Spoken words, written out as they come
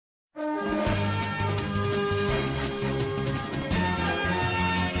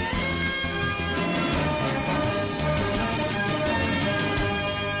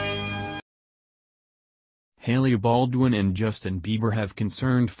Hailey Baldwin and Justin Bieber have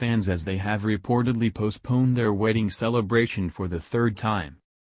concerned fans as they have reportedly postponed their wedding celebration for the third time.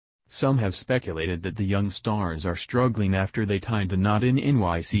 Some have speculated that the young stars are struggling after they tied the knot in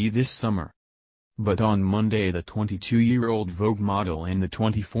NYC this summer. But on Monday the 22-year-old Vogue model and the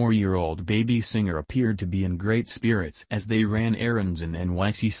 24-year-old baby singer appeared to be in great spirits as they ran errands in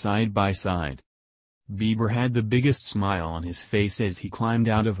NYC side by side. Bieber had the biggest smile on his face as he climbed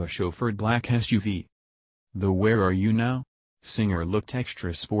out of a chauffeured black SUV. The "Where Are You Now?" singer looked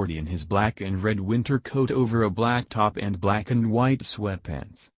extra sporty in his black and red winter coat over a black top and black and white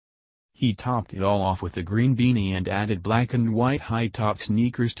sweatpants. He topped it all off with a green beanie and added black and white high-top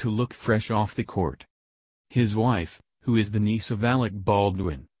sneakers to look fresh off the court. His wife, who is the niece of Alec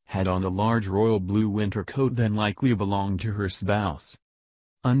Baldwin, had on a large royal blue winter coat that likely belonged to her spouse.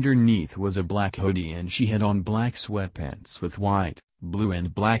 Underneath was a black hoodie and she had on black sweatpants with white, blue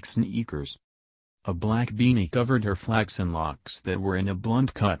and black sneakers. A black beanie covered her flaxen locks that were in a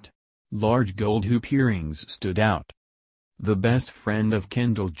blunt cut. Large gold hoop earrings stood out. The best friend of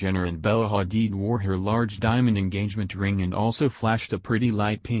Kendall Jenner and Bella Hadid wore her large diamond engagement ring and also flashed a pretty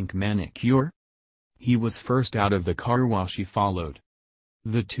light pink manicure. He was first out of the car while she followed.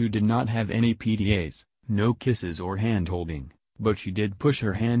 The two did not have any PDAs, no kisses or hand-holding, but she did push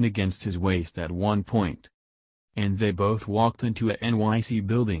her hand against his waist at one point. And they both walked into a NYC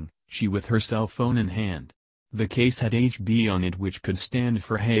building, she with her cell phone in hand. The case had HB on it, which could stand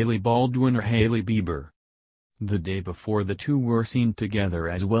for Hailey Baldwin or Hailey Bieber. The day before, the two were seen together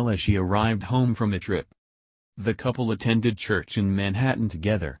as well as she arrived home from a trip. The couple attended church in Manhattan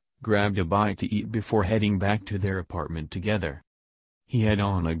together, grabbed a bite to eat before heading back to their apartment together. He had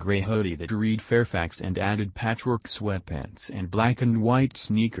on a gray hoodie that read Fairfax and added patchwork sweatpants and black and white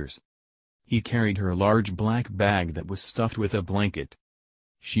sneakers. He carried her large black bag that was stuffed with a blanket.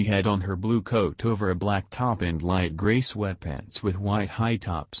 She had on her blue coat over a black top and light gray sweatpants with white high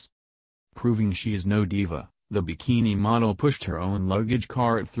tops. Proving she is no diva, the bikini model pushed her own luggage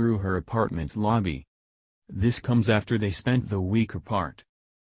cart through her apartment's lobby. This comes after they spent the week apart.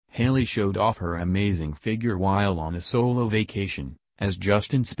 Hailey showed off her amazing figure while on a solo vacation, as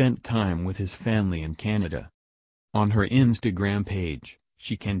Justin spent time with his family in Canada. On her Instagram page,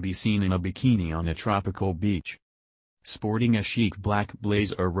 she can be seen in a bikini on a tropical beach. Sporting a chic black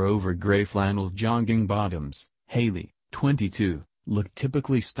blazer over gray flannel jogging bottoms, Hailey, 22, looked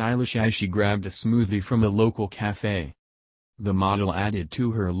typically stylish as she grabbed a smoothie from a local cafe. The model added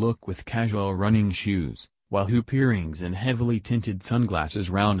to her look with casual running shoes, while hoop earrings and heavily tinted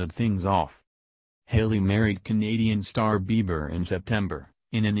sunglasses rounded things off. Hailey married Canadian star Bieber in September,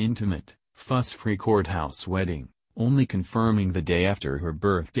 in an intimate, fuss-free courthouse wedding, only confirming the day after her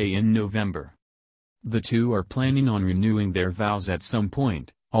birthday in November. The two are planning on renewing their vows at some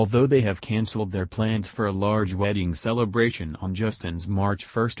point, although they have cancelled their plans for a large wedding celebration on Justin's March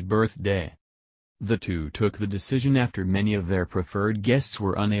 1 birthday. The two took the decision after many of their preferred guests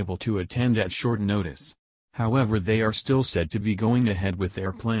were unable to attend at short notice. However, they are still said to be going ahead with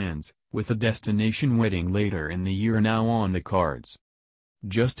their plans, with a destination wedding later in the year now on the cards.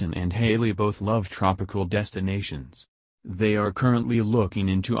 Justin and Hailey both love tropical destinations. They are currently looking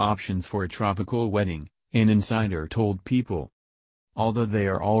into options for a tropical wedding, an insider told People. Although they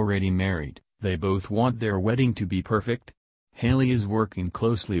are already married, they both want their wedding to be perfect. Hailey is working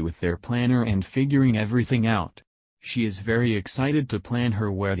closely with their planner and figuring everything out. She is very excited to plan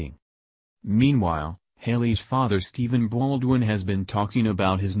her wedding. Meanwhile, Hailey's father Stephen Baldwin has been talking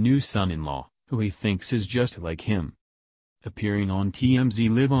about his new son-in-law, who he thinks is just like him. Appearing on TMZ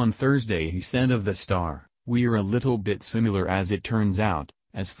Live on Thursday, he said of the star, "We're a little bit similar as it turns out,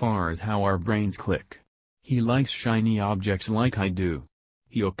 as far as how our brains click. He likes shiny objects like I do.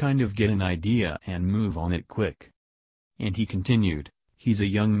 He'll kind of get an idea and move on it quick." And he continued, "He's a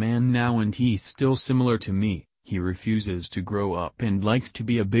young man now and he's still similar to me. He refuses to grow up and likes to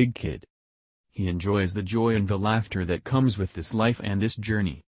be a big kid. He enjoys the joy and the laughter that comes with this life and this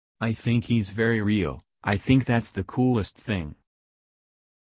journey. I think he's very real. I think that's the coolest thing."